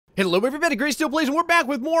Hello everybody, Gray Steel Plays, and we're back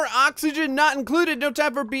with more oxygen not included. No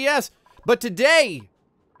time for BS. But today,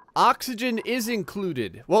 oxygen is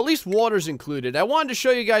included. Well, at least water's included. I wanted to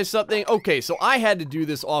show you guys something. Okay, so I had to do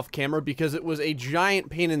this off camera because it was a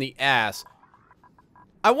giant pain in the ass.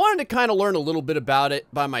 I wanted to kind of learn a little bit about it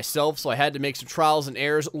by myself, so I had to make some trials and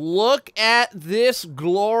errors. Look at this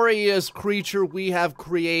glorious creature we have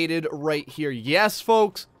created right here. Yes,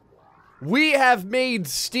 folks, we have made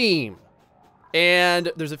steam.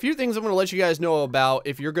 And there's a few things I'm going to let you guys know about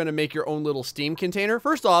if you're going to make your own little steam container.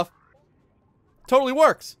 First off, totally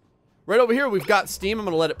works. Right over here, we've got steam. I'm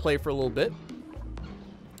going to let it play for a little bit.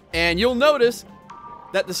 And you'll notice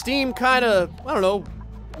that the steam kind of, I don't know,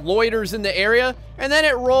 loiters in the area. And then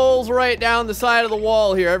it rolls right down the side of the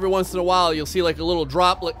wall here. Every once in a while, you'll see like a little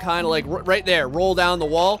droplet kind of like right there, roll down the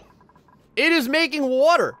wall. It is making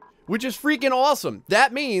water, which is freaking awesome.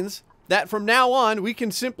 That means that from now on, we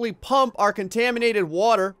can simply pump our contaminated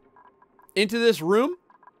water into this room,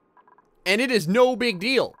 and it is no big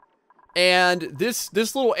deal. And this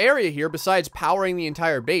little area here, besides powering the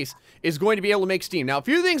entire base, is going to be able to make steam. Now, a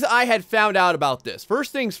few things I had found out about this.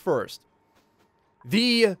 First things first,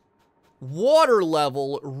 the water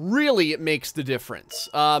level really makes the difference.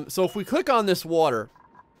 So if we click on this water,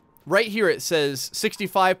 right here it says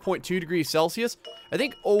 65.2 degrees Celsius. I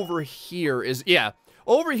think over here is, yeah.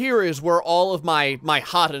 Over here is where all of my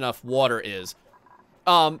hot enough water is.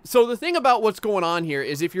 So the thing about what's going on here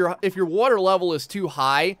is if your water level is too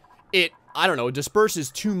high, it, I don't know, disperses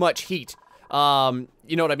too much heat. You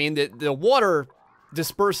know what I mean? The water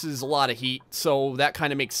disperses a lot of heat, so that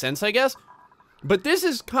kind of makes sense, I guess. But this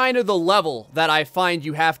is kind of the level that I find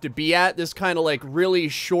you have to be at. This kind of like really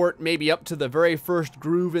short, maybe up to the very first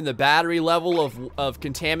groove in the battery level of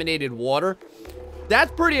contaminated water.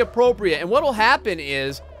 That's pretty appropriate, and what'll happen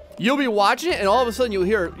is you'll be watching it, and all of a sudden you'll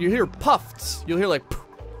hear puffs. You'll hear like, poof,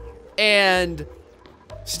 and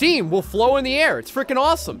steam will flow in the air. It's freaking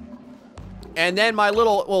awesome. And then my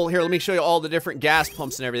little, well, here, let me show you all the different gas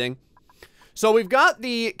pumps and everything. So we've got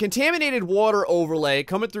the contaminated water overlay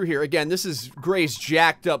coming through here. Again, this is Gray's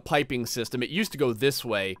jacked up piping system. It used to go this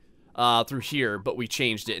way through here, but we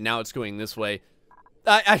changed it, and now it's going this way.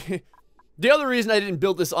 The other reason I didn't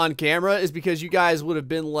build this on camera is because you guys would have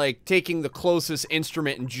been like taking the closest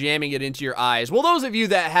instrument and jamming it into your eyes. Well, those of you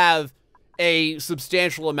that have a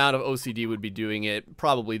substantial amount of OCD would be doing it.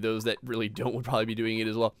 Probably those that really don't would probably be doing it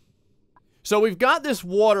as well. So we've got this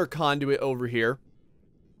water conduit over here.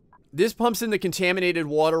 This pumps in the contaminated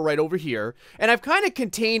water right over here. And I've kind of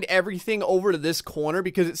contained everything over to this corner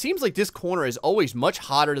because it seems like this corner is always much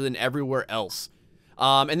hotter than everywhere else.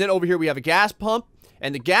 And then over here we have a gas pump.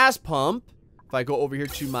 And the gas pump, if I go over here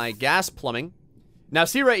to my gas plumbing, now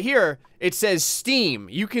see right here, it says steam.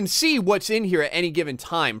 You can see what's in here at any given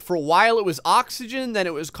time. For a while it was oxygen, then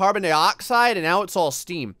it was carbon dioxide, and now it's all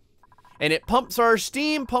steam. And it pumps our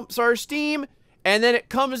steam, and then it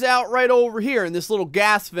comes out right over here in this little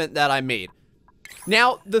gas vent that I made.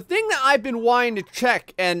 Now, the thing that I've been wanting to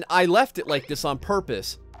check, and I left it like this on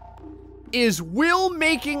purpose, is will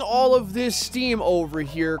making all of this steam over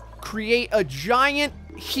here create a giant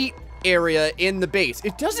heat area in the base?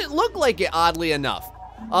 It doesn't look like it, oddly enough.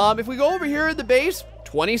 If we go over here at the base,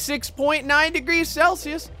 26.9 degrees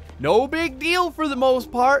Celsius, no big deal for the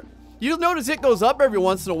most part. You'll notice it goes up every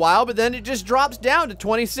once in a while, but then it just drops down to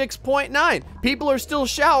 26.9. People are still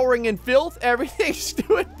showering in filth. Everything's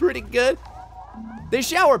doing pretty good. They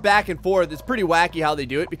shower back and forth. It's pretty wacky how they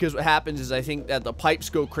do it, because what happens is I think that the pipes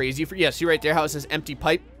go crazy for, yeah, see right there how it says empty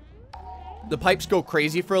pipe? The pipes go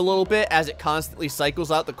crazy for a little bit as it constantly cycles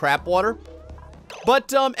out the crap water.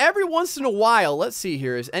 But every once in a while, let's see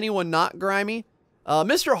here, is anyone not grimy?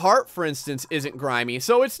 Mr. Hart, for instance, isn't grimy,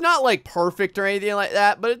 so it's not like perfect or anything like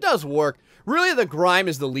that, but it does work. Really, the grime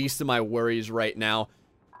is the least of my worries right now.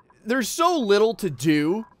 There's so little to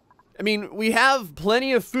do. I mean, we have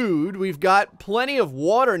plenty of food, we've got plenty of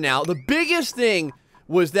water now. The biggest thing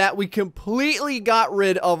was that we completely got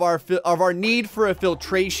rid of our need for a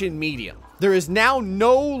filtration medium. There is now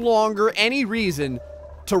no longer any reason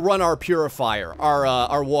to run our purifier,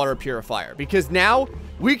 our water purifier, because now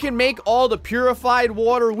we can make all the purified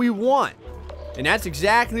water we want. And that's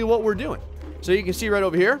exactly what we're doing. So you can see right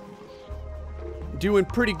over here, doing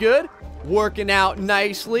pretty good, working out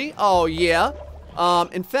nicely. Oh yeah.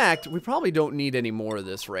 In fact, we probably don't need any more of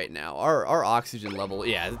this right now. Our oxygen level,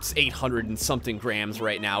 yeah, it's 800 and something grams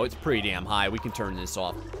right now. It's pretty damn high. We can turn this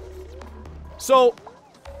off. So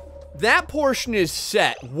that portion is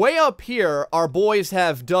set. Way up here, our boys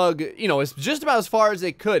have dug, you know, it's just about as far as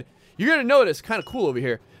they could. You're gonna notice, kind of cool over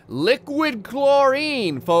here, liquid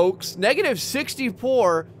chlorine, folks.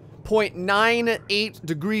 -64 0.98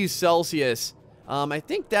 degrees Celsius. I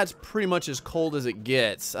think that's pretty much as cold as it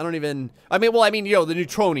gets. I mean, you know, the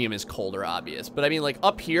neutronium is colder, obvious. But I mean, like,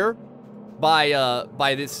 up here,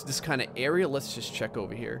 by this kind of area, let's just check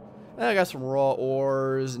over here. I got some raw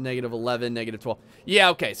ores, -11, -12. Yeah,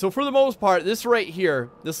 okay, so for the most part, this right here,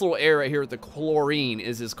 this little area right here with the chlorine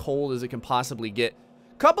is as cold as it can possibly get.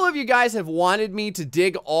 A couple of you guys have wanted me to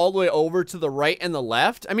dig all the way over to the right and the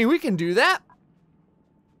left. I mean, we can do that.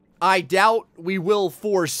 I doubt we will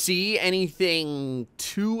foresee anything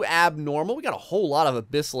too abnormal. We got a whole lot of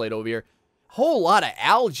abyssalite over here. Whole lot of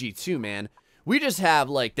algae too, man. We just have,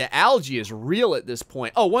 like, the algae is real at this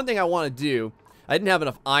point. Oh, one thing I want to do, I didn't have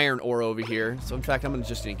enough iron ore over here. So, in fact, I'm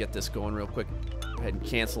just going to get this going real quick. Go ahead and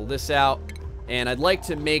cancel this out. And I'd like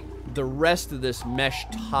to make the rest of this mesh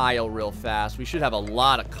tile real fast. We should have a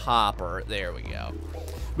lot of copper. There we go.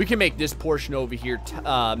 We can make this portion over here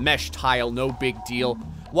mesh tile, no big deal.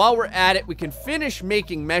 While we're at it, we can finish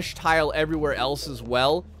making mesh tile everywhere else as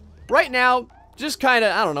well. Right now, just kind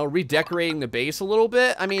of, I don't know, redecorating the base a little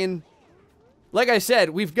bit. I mean, like I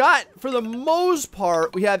said, we've got, for the most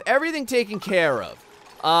part, we have everything taken care of.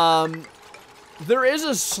 There is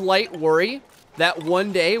a slight worry that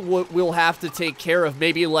one day we'll have to take care of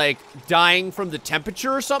maybe, like, dying from the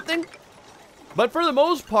temperature or something. But for the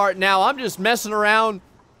most part now, I'm just messing around,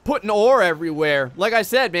 putting ore everywhere. Like I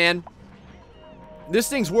said, man, this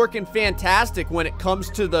thing's working fantastic when it comes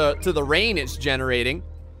to the rain it's generating.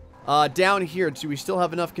 Down here, do we still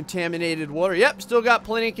have enough contaminated water? Yep, still got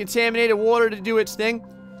plenty of contaminated water to do its thing.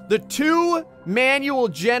 The 2 manual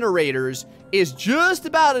generators is just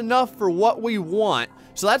about enough for what we want.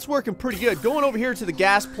 So that's working pretty good. Going over here to the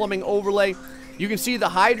gas plumbing overlay, you can see the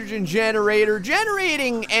hydrogen generator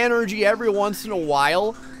generating energy every once in a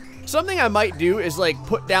while. Something I might do is, like,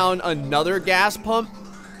 put down another gas pump,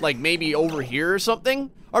 like maybe over here or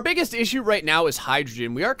something. Our biggest issue right now is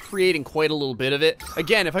hydrogen. We are creating quite a little bit of it.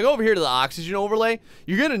 Again, if I go over here to the oxygen overlay,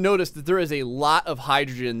 you're going to notice that there is a lot of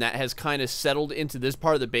hydrogen that has kind of settled into this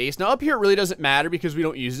part of the base. Now, up here it really doesn't matter because we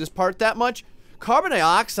don't use this part that much. Carbon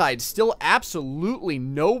dioxide, still absolutely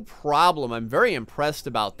no problem. I'm very impressed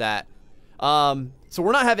about that. So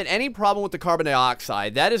we're not having any problem with the carbon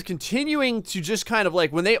dioxide. That is continuing to just kind of,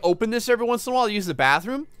 like, when they open this every once in a while to use the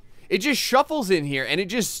bathroom, it just shuffles in here and it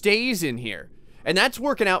just stays in here. And that's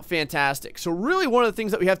working out fantastic. So really one of the things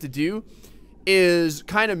that we have to do is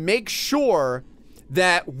kind of make sure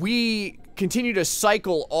that we continue to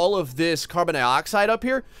cycle all of this carbon dioxide up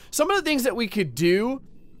here. Some of the things that we could do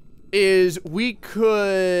is we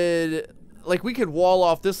could wall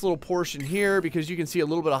off this little portion here because you can see a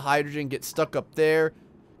little bit of hydrogen get stuck up there.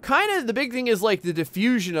 Kind of the big thing is, like, the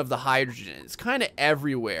diffusion of the hydrogen. It's kind of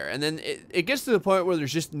everywhere. And then it gets to the point where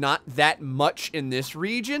there's just not that much in this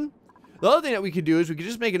region. The other thing that we could do is we could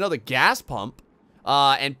just make another gas pump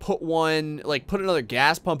and put another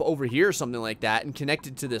gas pump over here or something like that and connect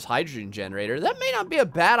it to this hydrogen generator. That may not be a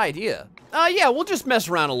bad idea. Yeah, we'll just mess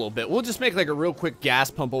around a little bit. We'll just make, like, a real quick gas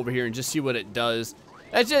pump over here and just see what it does.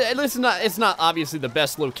 It's not obviously the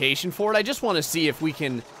best location for it. I just want to see if we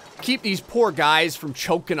can keep these poor guys from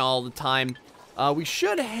choking all the time. We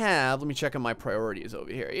should have, let me check on my priorities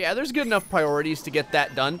over here. Yeah, there's good enough priorities to get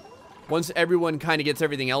that done. Once everyone kind of gets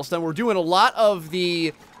everything else done. We're doing a lot of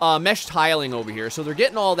the mesh tiling over here. So they're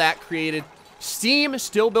getting all that created. Steam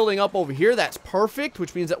still building up over here. That's perfect,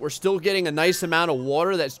 which means that we're still getting a nice amount of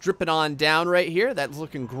water that's dripping on down right here. That's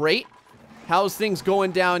looking great. How's things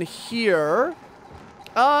going down here?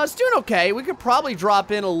 It's doing okay. We could probably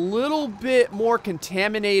drop in a little bit more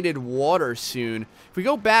contaminated water soon. If we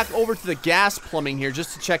go back over to the gas plumbing here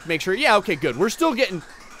just to check, make sure. Yeah, okay, good. We're still getting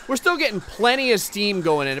plenty of steam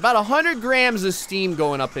going in. About 100 grams of steam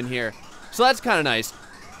going up in here. So that's kind of nice.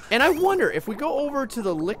 And I wonder if we go over to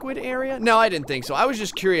the liquid area. No, I didn't think so. I was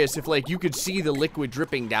just curious if, like, you could see the liquid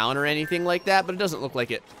dripping down or anything like that, but it doesn't look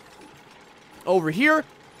like it. Over here,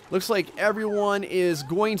 looks like everyone is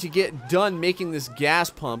going to get done making this gas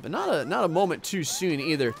pump, and not a moment too soon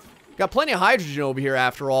either. Got plenty of hydrogen over here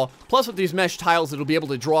after all. Plus with these mesh tiles, it'll be able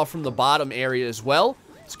to draw from the bottom area as well.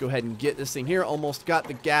 Let's go ahead and get this thing here. Almost got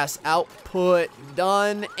the gas output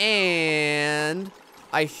done, and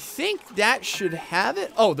I think that should have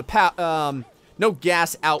it. Oh, no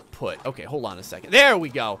gas output. Okay, hold on a second. There we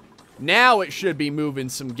go. Now it should be moving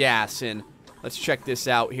some gas in. Let's check this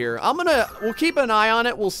out here. We'll keep an eye on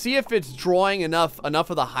it. We'll see if it's drawing enough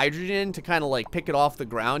of the hydrogen to kind of, like, pick it off the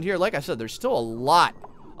ground here. Like I said, there's still a lot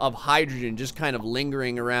of hydrogen just kind of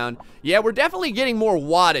lingering around. Yeah, we're definitely getting more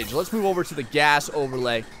wattage. Let's move over to the gas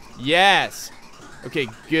overlay. Yes. Okay,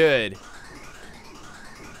 good.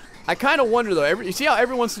 I kind of wonder, though. You see how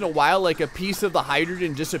every once in a while, like, a piece of the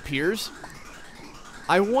hydrogen disappears?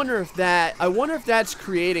 I wonder if that's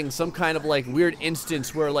creating some kind of, like, weird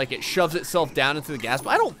instance where, like, it shoves itself down into the gas.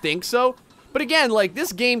 But I don't think so. But again, like,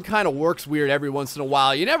 this game kind of works weird every once in a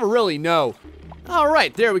while. You never really know. All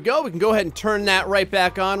right, there we go. We can go ahead and turn that right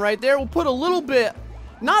back on right there. We'll put a little bit,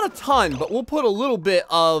 not a ton, but we'll put a little bit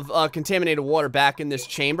of contaminated water back in this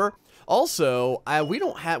chamber. Also, we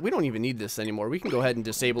don't even need this anymore. We can go ahead and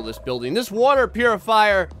disable this building. This water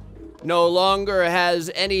purifier no longer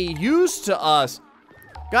has any use to us.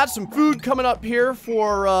 Got some food coming up here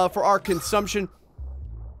for our consumption.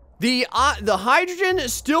 The hydrogen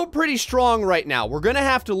is still pretty strong right now. We're gonna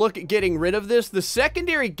have to look at getting rid of this. The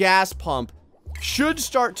secondary gas pump should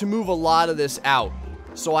start to move a lot of this out.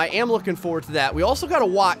 So I am looking forward to that. We also got to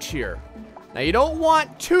watch here. Now, you don't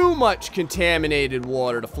want too much contaminated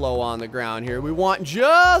water to flow on the ground here. We want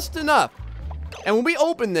just enough. And when we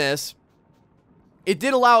open this, it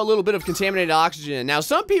did allow a little bit of contaminated oxygen. Now,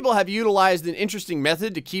 some people have utilized an interesting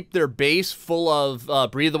method to keep their base full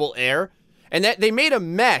of breathable air. And that they made a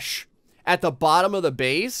mesh at the bottom of the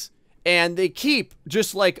base. And they keep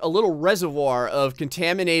just like a little reservoir of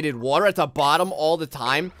contaminated water at the bottom all the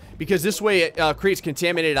time. Because this way it creates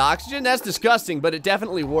contaminated oxygen. That's disgusting, but it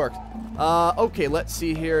definitely worked. Okay, let's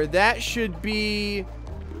see here. That should be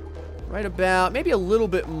right about, maybe a little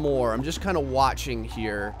bit more. I'm just kind of watching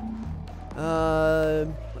here.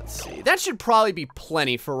 Let's see. That should probably be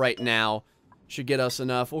plenty for right now. Should get us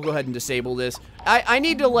enough. We'll go ahead and disable this. I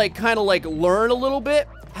need to like kind of like learn a little bit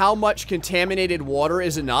how much contaminated water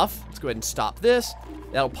is enough. Let's go ahead and stop this.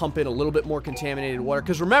 That'll pump in a little bit more contaminated water.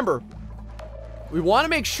 Because remember, we want to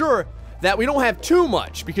make sure that we don't have too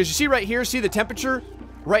much. Because you see right here, see the temperature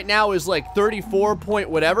right now is like 34 point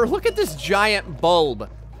whatever. Look at this giant bulb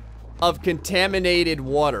of contaminated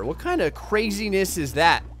water. What kind of craziness is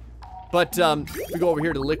that? But we go over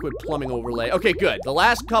here to liquid plumbing overlay. Okay, good. The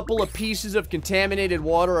last couple of pieces of contaminated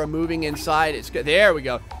water are moving inside. It's good. There we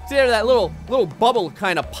go. See there, that little bubble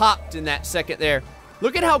kind of popped in that second there.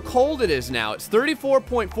 Look at how cold it is now. It's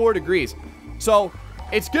 34.4 degrees. So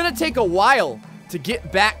it's gonna take a while to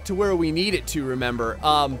get back to where we need it to, remember.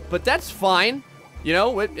 But that's fine. You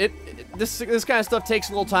know, this kind of stuff takes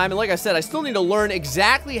a little time. And like I said, I still need to learn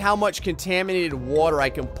exactly how much contaminated water I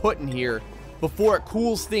can put in here before it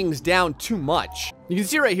cools things down too much. You can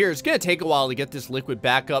see right here, it's gonna take a while to get this liquid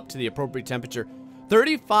back up to the appropriate temperature.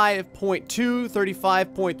 35.2,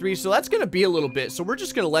 35.3, so that's gonna be a little bit. So we're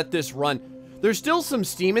just gonna let this run. There's still some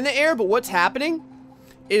steam in the air, but what's happening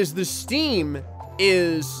is the steam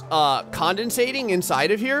is condensating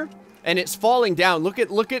inside of here, and it's falling down. Look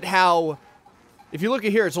at how, if you look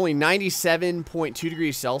at here, it's only 97.2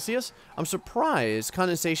 degrees Celsius. I'm surprised.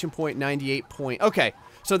 Condensation point 98 point. Okay.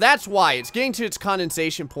 So that's why it's getting to its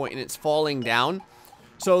condensation point and it's falling down.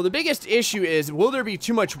 So the biggest issue is, will there be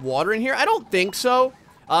too much water in here? I don't think so.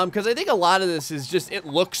 Because I think a lot of this is just, it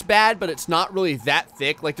looks bad, but it's not really that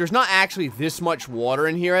thick. Like, there's not actually this much water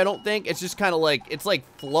in here, I don't think. It's just kind of like, it's like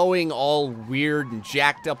flowing all weird and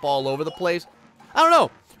jacked up all over the place. I don't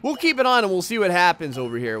know. We'll keep it on and we'll see what happens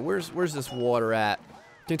over here. Where's this water at?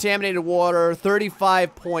 Contaminated water,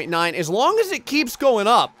 35.9. As long as it keeps going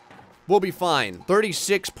up, we'll be fine.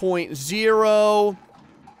 36.0.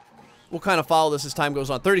 We'll kind of follow this as time goes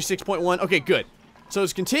on. 36.1. Okay, good. So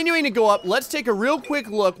it's continuing to go up. Let's take a real quick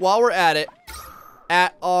look while we're at it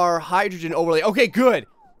at our hydrogen overlay. Okay, good.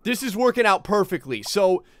 This is working out perfectly.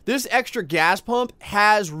 So this extra gas pump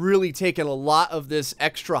has really taken a lot of this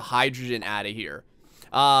extra hydrogen out of here.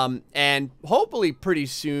 And hopefully pretty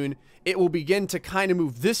soon it will begin to kind of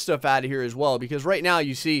move this stuff out of here as well. Because right now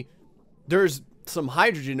you see there's some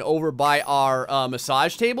hydrogen over by our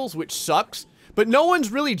massage tables, which sucks. But no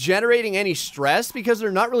one's really generating any stress because they're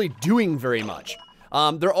not really doing very much.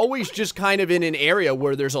 They're always just kind of in an area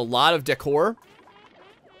where there's a lot of decor.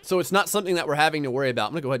 So it's not something that we're having to worry about.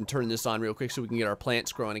 I'm going to go ahead and turn this on real quick so we can get our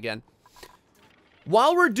plants growing again.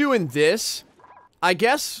 While we're doing this, I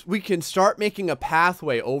guess we can start making a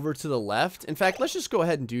pathway over to the left. In fact, let's just go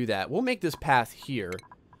ahead and do that. We'll make this path here.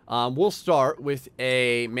 We'll start with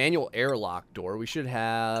a manual airlock door. We should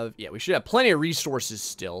have, yeah, we should have plenty of resources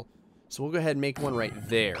still. So we'll go ahead and make one right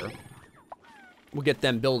there. We'll get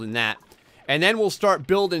them building that. And then we'll start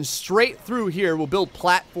building straight through here. We'll build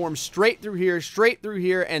platforms straight through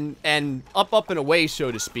here, and up and away,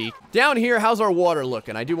 so to speak. Down here, how's our water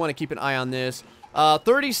looking? I do want to keep an eye on this.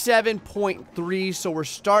 37.3, so we're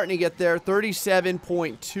starting to get there.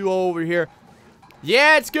 37.2 over here.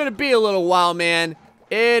 Yeah, it's going to be a little while, man.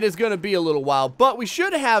 it is going to be a little while. But we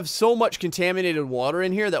should have so much contaminated water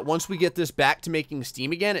in here that once we get this back to making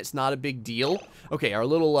steam again, it's not a big deal. Okay, our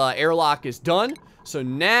little airlock is done. So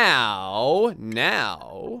now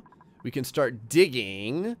we can start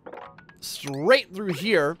digging straight through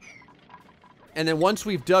here. And then once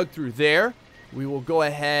we've dug through there, we will go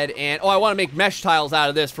ahead and... Oh, I want to make mesh tiles out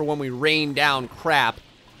of this for when we rain down crap.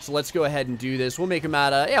 So let's go ahead and do this. We'll make them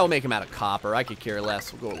out of... Yeah, we'll make them out of copper. I could care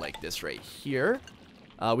less. We'll go like this right here.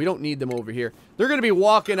 We don't need them over here. They're going to be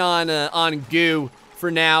walking on goo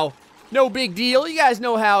for now. No big deal. You guys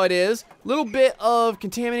know how it is. Little bit of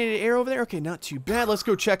contaminated air over there. Okay, not too bad. Let's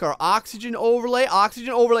go check our oxygen overlay.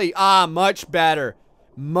 Oxygen overlay. Ah, much better.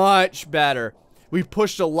 Much better. We've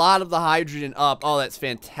pushed a lot of the hydrogen up. Oh, that's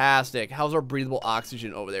fantastic. How's our breathable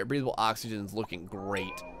oxygen over there? Breathable oxygen is looking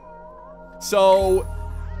great. So,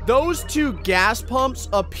 those two gas pumps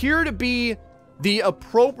appear to be the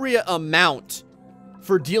appropriate amount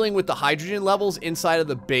for dealing with the hydrogen levels inside of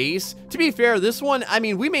the base. To be fair, this one, I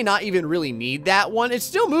mean, we may not even really need that one. It's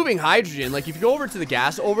still moving hydrogen. Like, if you go over to the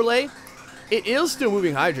gas overlay, it is still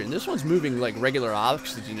moving hydrogen. This one's moving, like, regular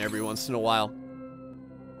oxygen every once in a while.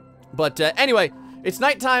 But, anyway, it's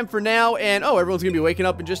nighttime for now, and, oh, everyone's gonna be waking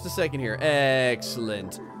up in just a second here.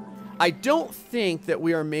 Excellent. I don't think that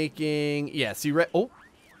we are making... Yeah, see, oh,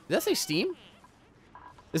 did that say steam?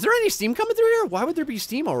 Is there any steam coming through here? Why would there be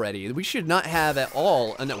steam already? We should not have at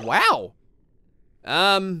all. And wow.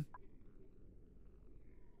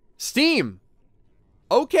 Steam.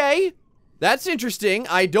 Okay. That's interesting.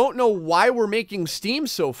 I don't know why we're making steam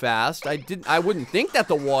so fast. I wouldn't think that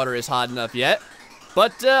the water is hot enough yet.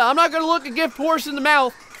 But I'm not gonna look a gift horse in the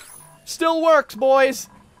mouth. Still works, boys.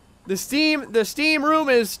 The steam room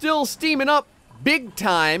is still steaming up big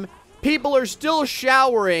time. People are still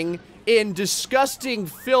showering in disgusting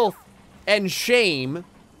filth and shame,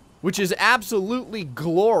 which is absolutely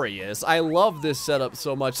glorious. I love this setup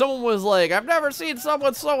so much. Someone was like, I've never seen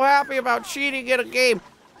someone so happy about cheating in a game.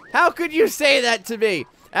 How could you say that to me?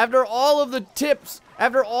 After all of the tips,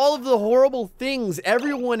 after all of the horrible things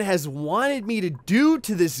everyone has wanted me to do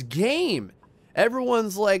to this game.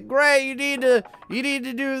 Everyone's like, Gray, you need to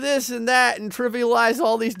do this and that and trivialize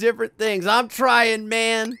all these different things. I'm trying,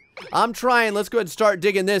 man. I'm trying. Let's go ahead and start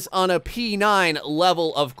digging this on a P9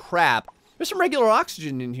 level of crap. There's some regular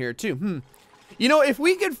oxygen in here, too. You know, if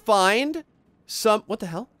we could find some... What the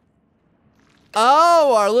hell?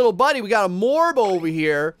 Oh, our little buddy. We got a morb over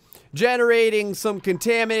here generating some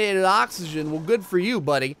contaminated oxygen. Well, good for you,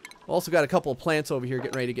 buddy. Also got a couple of plants over here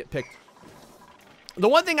getting ready to get picked. The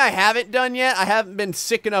one thing I haven't done yet, I haven't been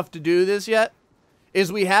sick enough to do this yet,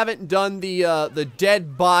 is we haven't done the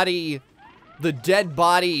dead body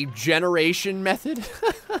generation method.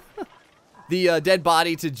 The dead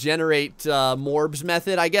body to generate morbs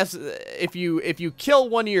method. I guess if you kill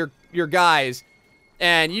one of your guys,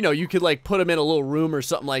 and you know you could like put them in a little room or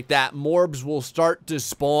something like that, morbs will start to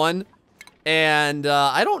spawn. And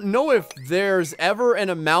I don't know if there's ever an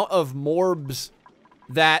amount of morbs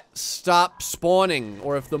that stop spawning,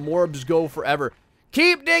 or if the morbs go forever.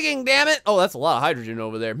 Keep digging, damn it! Oh, that's a lot of hydrogen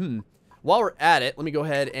over there. While we're at it, let me go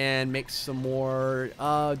ahead and make some more.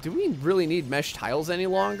 Do we really need mesh tiles any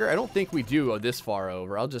longer? I don't think we do this far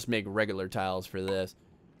over. I'll just make regular tiles for this.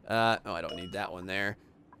 Oh, I don't need that one there.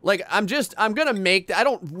 Like, I'm gonna make,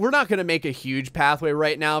 we're not gonna make a huge pathway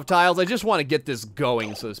right now of tiles. I just want to get this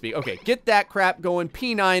going, so to speak. Okay, get that crap going.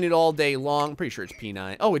 P9 it all day long. Pretty sure it's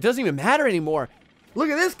P9. Oh, it doesn't even matter anymore. Look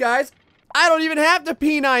at this, guys. I don't even have to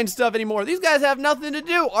P9 stuff anymore. These guys have nothing to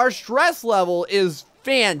do. Our stress level is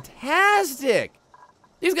fantastic.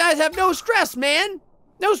 These guys have no stress, man.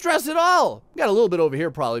 No stress at all. Got a little bit over here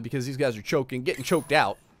probably because these guys are getting choked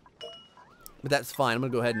out. But that's fine. I'm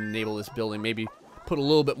gonna go ahead and enable this building. Maybe put a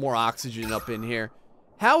little bit more oxygen up in here.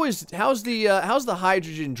 How's the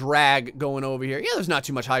hydrogen drag going over here? Yeah, there's not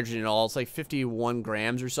too much hydrogen at all. It's like 51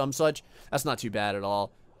 grams or some such. That's not too bad at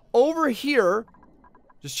all. Over here,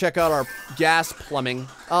 just check out our gas plumbing.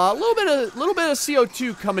 A little bit of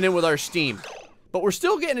CO2 coming in with our steam. But we're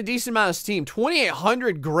still getting a decent amount of steam.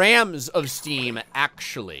 2,800 grams of steam,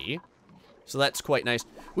 actually. So that's quite nice.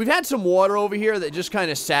 We've had some water over here that just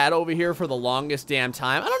kind of sat over here for the longest damn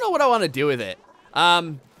time. I don't know what I want to do with it.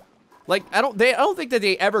 Like, I don't think that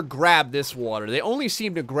they ever grab this water. They only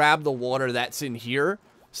seem to grab the water that's in here.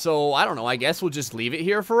 So, I don't know. I guess we'll just leave it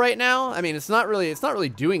here for right now. I mean, it's not really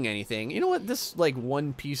doing anything. You know what? This, like,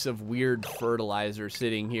 one piece of weird fertilizer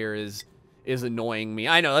sitting here is annoying me.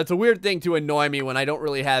 I know, that's a weird thing to annoy me when I don't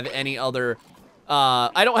really have any other,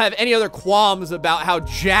 I don't have any other qualms about how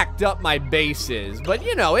jacked up my base is. But,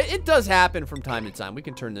 you know, it does happen from time to time. We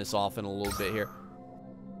can turn this off in a little bit here.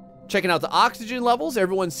 Checking out the oxygen levels.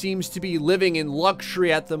 Everyone seems to be living in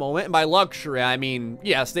luxury at the moment. And by luxury, I mean,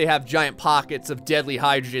 yes, they have giant pockets of deadly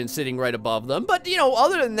hydrogen sitting right above them. But, you know,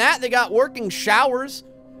 other than that, they got working showers.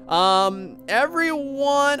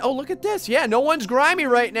 Everyone... Oh, look at this. Yeah, no one's grimy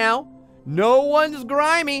right now. No one's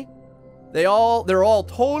grimy. They're all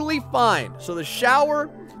totally fine. So the shower,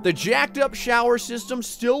 the jacked up shower system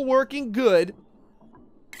still working good.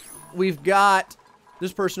 We've got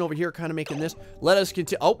this person over here kind of making this. Let us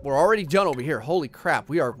continue. Oh, we're already done over here. Holy crap.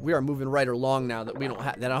 We are moving right along now that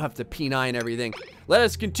I don't have to P9 everything. Let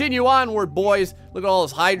us continue onward, boys. Look at all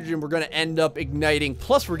this hydrogen we're going to end up igniting.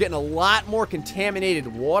 Plus, we're getting a lot more contaminated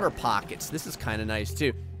water pockets. This is kind of nice,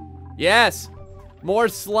 too. Yes. More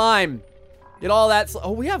slime. Get all that.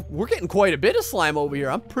 Oh, we're getting quite a bit of slime over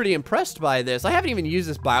here. I'm pretty impressed by this. I haven't even used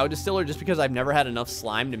this biodistiller just because I've never had enough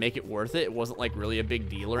slime to make it worth it. It wasn't like really a big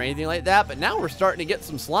deal or anything like that. But now we're starting to get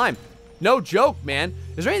some slime. No joke, man.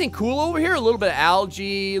 Is there anything cool over here? A little bit of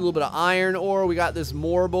algae, a little bit of iron ore. We got this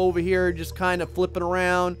morb over here just kind of flipping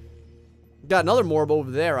around. Got another morb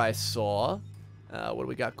over there I saw. What do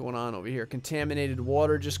we got going on over here? Contaminated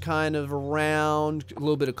water just kind of around. A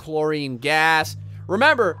little bit of chlorine gas.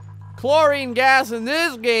 Remember, chlorine gas in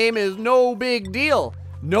this game is no big deal.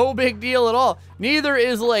 No big deal at all. Neither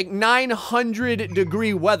is like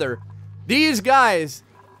 900-degree weather. These guys,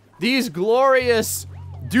 these glorious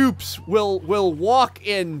dupes will walk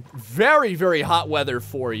in very, very hot weather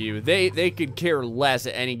for you. They could care less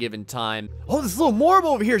at any given time. Oh, this little morb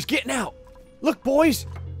over here is getting out. Look, boys,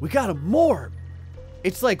 we got a morb.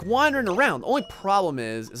 It's like wandering around. The only problem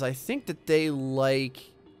is I think that they like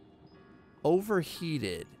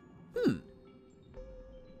overheated.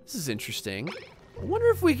 This is interesting. I wonder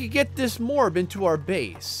if we could get this morb into our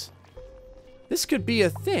base. This could be a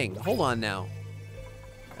thing. Hold on now.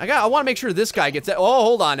 I want to make sure this guy gets that. Oh,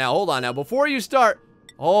 hold on now. Before you start.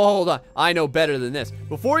 Oh, hold on. I know better than this.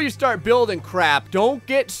 Before you start building crap, don't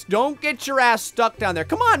get your ass stuck down there.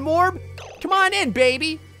 Come on, morb. Come on in,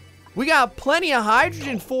 baby. We got plenty of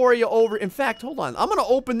hydrogen for you over. In fact, hold on. I'm going to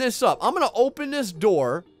open this up. I'm going to open this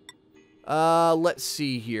door. Let's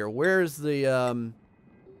see here. Where's the,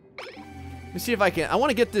 let me see if I can. I want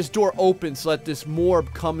to get this door open so that this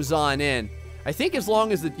morb comes on in. I think as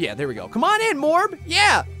long as yeah, there we go. Come on in, morb.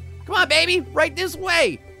 Yeah. Come on, baby. Right this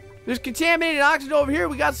way. There's contaminated oxygen over here.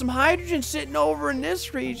 We got some hydrogen sitting over in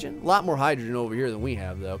this region. A lot more hydrogen over here than we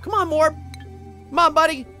have, though. Come on, morb. Come on,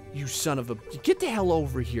 buddy. You son of a... Get the hell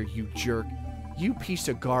over here, you jerk. You piece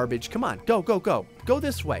of garbage. Come on. Go, go, go. Go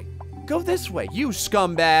this way. Go this way, you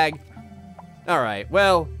scumbag. All right,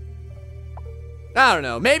 well... I don't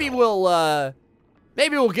know. Maybe we'll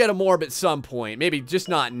get a morb at some point. Maybe just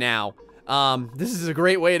not now. This is a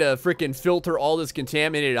great way to freaking filter all this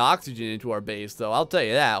contaminated oxygen into our base, though. I'll tell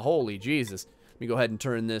you that. Holy Jesus. Let me go ahead and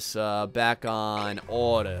turn this back on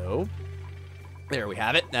auto. There we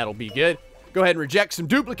have it. That'll be good. Go ahead and reject some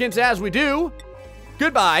duplicates as we do.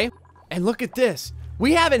 Goodbye. And look at this.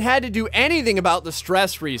 We haven't had to do anything about the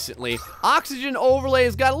stress recently. Oxygen overlay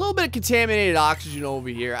has got a little bit of contaminated oxygen over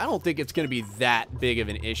here. I don't think it's going to be that big of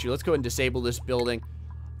an issue. Let's go ahead and disable this building.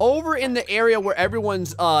 Over in the area where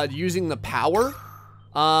everyone's using the power,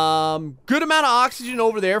 good amount of oxygen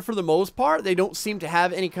over there for the most part. They don't seem to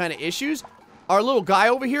have any kind of issues. Our little guy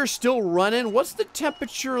over here is still running. What's the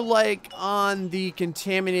temperature like on the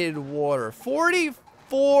contaminated water?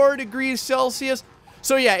 44 degrees Celsius.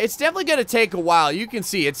 So yeah, it's definitely going to take a while. You can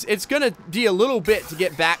see it's going to be a little bit to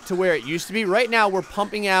get back to where it used to be. Right now, we're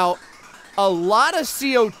pumping out a lot of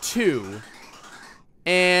CO2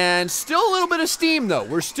 and still a little bit of steam, though.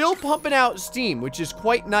 We're still pumping out steam, which is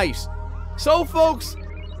quite nice. So, folks,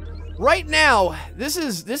 right now, this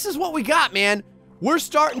is what we got, man. We're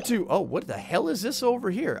starting to... Oh, what the hell is this over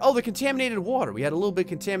here? Oh, the contaminated water. We had a little bit of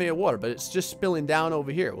contaminated water, but it's just spilling down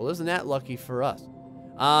over here. Well, isn't that lucky for us?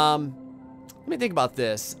 Let me think about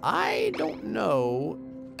this. I don't know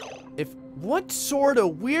if... What sort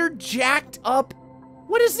of weird jacked up...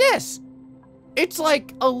 What is this? It's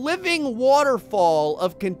like a living waterfall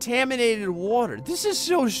of contaminated water. This is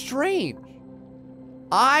so strange.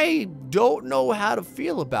 I don't know how to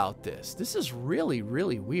feel about this. This is really,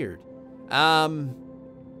 really weird.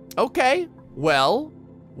 Okay. Well,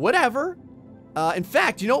 whatever. In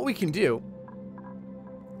fact, you know what we can do?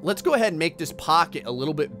 Let's go ahead and make this pocket a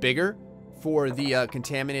little bit bigger for the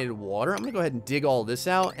contaminated water. I'm gonna go ahead and dig all this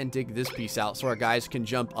out and dig this piece out so our guys can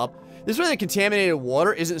jump up. This way the contaminated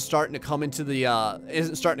water isn't starting to come into the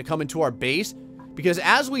our base, because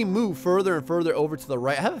as we move further and further over to the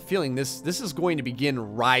right, I have a feeling this is going to begin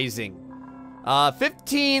rising.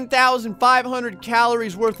 15,500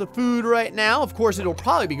 calories worth of food right now. Of course, it'll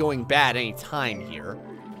probably be going bad any time here.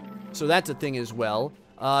 So that's a thing as well.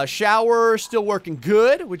 Shower still working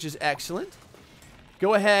good, which is excellent.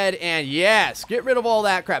 Go ahead and, yes, get rid of all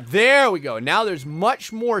that crap. There we go. Now there's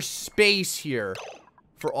much more space here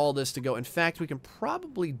for all this to go. In fact, we can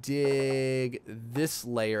probably dig this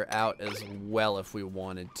layer out as well if we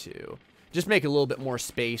wanted to. Just make a little bit more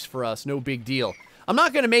space for us. No big deal. I'm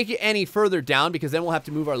not going to make it any further down because then we'll have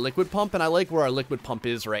to move our liquid pump, and I like where our liquid pump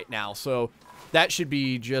is right now, so that should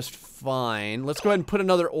be just fine. Let's go ahead and put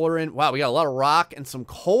another ore in. Wow, we got a lot of rock and some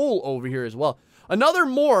coal over here as well. Another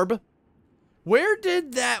morb. Where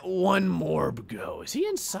did that one morb go? Is he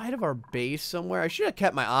inside of our base somewhere? I should have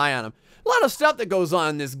kept my eye on him. A lot of stuff that goes on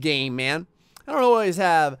in this game, man. I don't always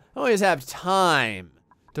have time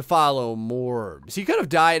to follow morbs. He could have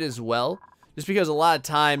died as well, just because a lot of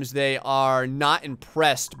times they are not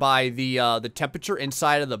impressed by the temperature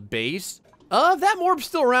inside of the base. That morb's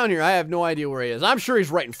still around here. I have no idea where he is. I'm sure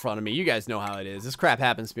he's right in front of me. You guys know how it is. This crap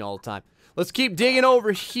happens to me all the time. Let's keep digging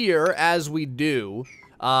over here as we do.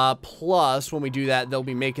 Plus, when we do that, they'll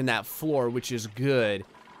be making that floor, which is good.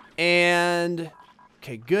 And,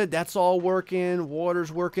 okay, good. That's all working.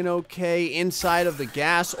 Water's working okay. Inside of the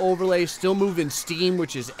gas overlay, still moving steam,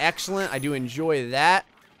 which is excellent. I do enjoy that.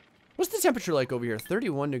 What's the temperature like over here?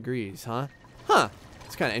 31 degrees, huh? Huh.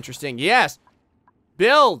 It's kind of interesting. Yes.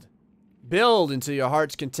 Build. Build until your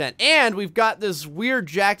heart's content. And we've got this weird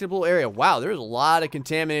jackable area. Wow, there's a lot of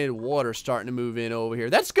contaminated water starting to move in over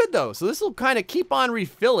here. That's good, though. So this will kind of keep on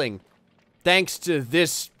refilling thanks to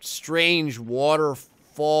this strange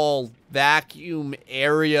waterfall vacuum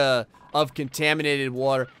area of contaminated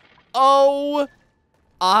water. Oh,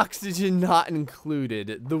 oxygen not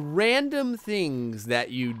included. The random things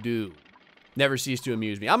that you do never cease to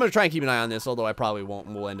amuse me. I'm going to try and keep an eye on this, although I probably won't,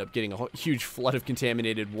 and we'll end up getting a huge flood of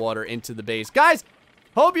contaminated water into the base. Guys,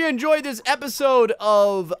 hope you enjoyed this episode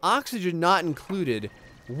of Oxygen Not Included.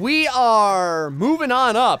 We are moving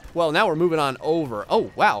on up. Well, now we're moving on over.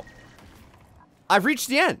 Oh, wow. I've reached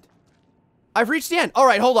the end. I've reached the end. All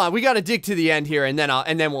right, hold on. We got to dig to the end here, and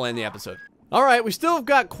then we'll end the episode. All right, we still have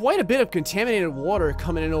got quite a bit of contaminated water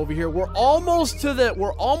coming in over here. We're almost to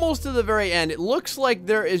the very end. It looks like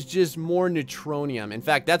there is just more neutronium. In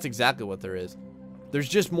fact, that's exactly what there is. There's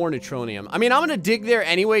just more neutronium. I mean, I'm gonna dig there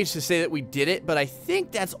anyways to say that we did it, but I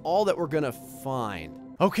think that's all that we're gonna find.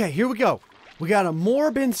 Okay, here we go. We got a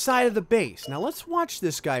morb inside of the base. Now let's watch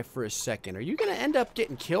this guy for a second. Are you gonna end up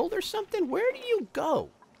getting killed or something? Where do you go?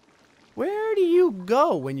 Where do you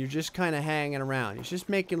go when you're just kind of hanging around? He's just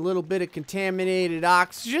making a little bit of contaminated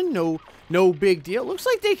oxygen. No big deal. Looks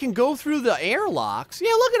like they can go through the airlocks.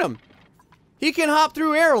 Yeah, look at him. He can hop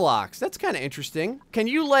through airlocks. That's kind of interesting. Can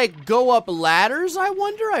you, like, go up ladders, I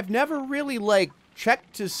wonder? I've never really, like,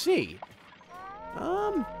 checked to see.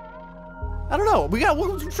 I don't know.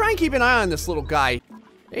 We'll try and keep an eye on this little guy.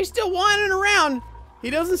 He's still wandering around. He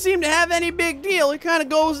doesn't seem to have any big deal. He kind of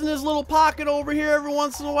goes in his little pocket over here every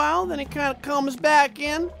once in a while. Then he kind of comes back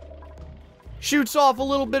in. Shoots off a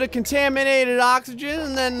little bit of contaminated oxygen.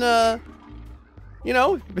 And then, you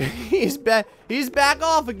know, he's back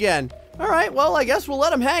off again. All right, well, I guess we'll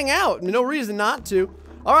let him hang out. No reason not to.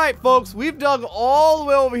 All right, folks, we've dug all the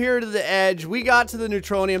way over here to the edge. We got to the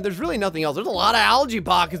neutronium. There's really nothing else. There's a lot of algae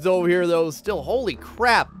pockets over here, though, still. Holy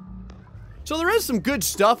crap. So there is some good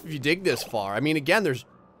stuff if you dig this far. I mean, again, there's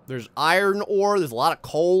iron ore, there's a lot of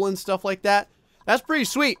coal and stuff like that. That's pretty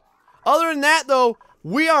sweet. Other than that, though,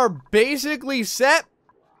 we are basically set.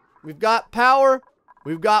 We've got power,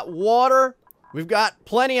 we've got water, we've got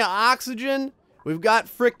plenty of oxygen, we've got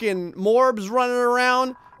frickin' morbs running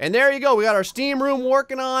around, and there you go. We got our steam room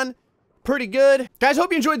working on. Pretty good. Guys,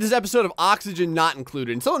 hope you enjoyed this episode of Oxygen Not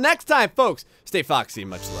Included. Until next time, folks, stay foxy and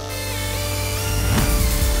much love.